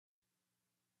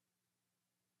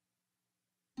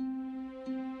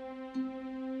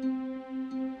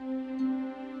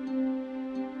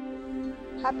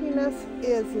Happiness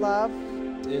is love.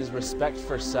 Is respect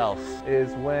for self.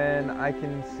 Is when I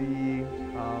can see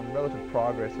relative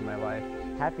progress in my life.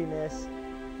 Happiness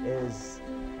is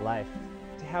life.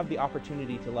 To have the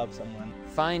opportunity to love someone.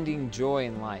 Finding joy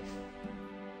in life.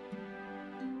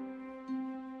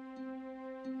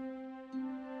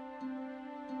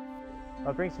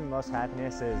 What brings me most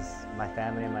happiness is my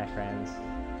family and my friends.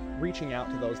 Reaching out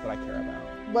to those that I care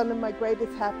about. One of my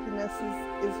greatest happinesses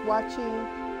is watching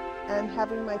and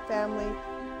having my family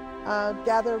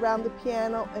gather around the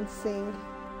piano and sing.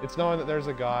 It's knowing that there's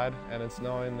a God, and it's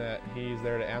knowing that He's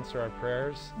there to answer our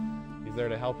prayers. He's there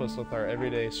to help us with our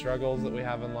everyday struggles that we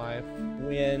have in life.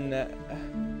 When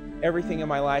everything in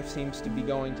my life seems to be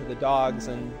going to the dogs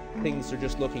and things are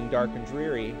just looking dark and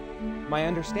dreary, my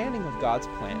understanding of God's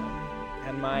plan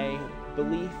and my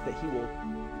belief that He will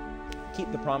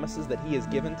keep the promises that He has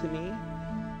given to me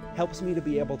helps me to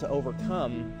be able to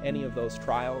overcome any of those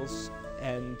trials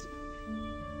and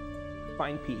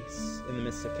find peace in the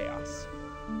midst of chaos.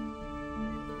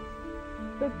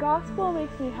 The gospel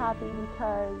makes me happy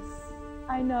because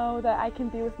I know that I can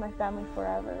be with my family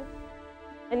forever.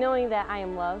 And knowing that I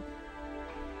am loved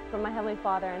from my Heavenly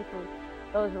Father and from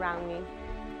those around me.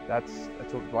 That's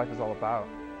what life is all about.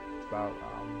 It's about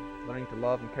learning to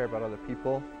love and care about other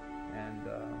people and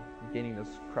gaining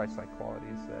those Christ-like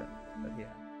qualities that He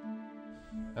had.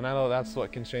 And I know that's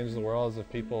what can change the world, is if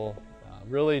people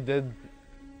really did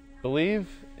believe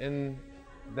in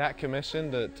that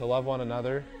commission to love one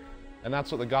another. And that's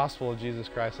what the gospel of Jesus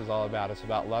Christ is all about. It's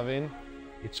about loving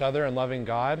each other and loving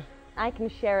God. I can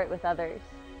share it with others.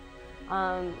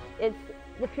 It's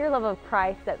the pure love of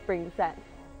Christ that brings that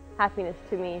happiness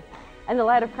to me, and the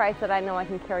light of Christ that I know I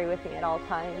can carry with me at all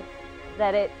times.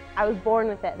 That I was born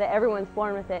with it, that everyone's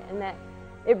born with it, and that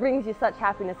it brings you such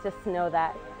happiness just to know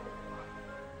that.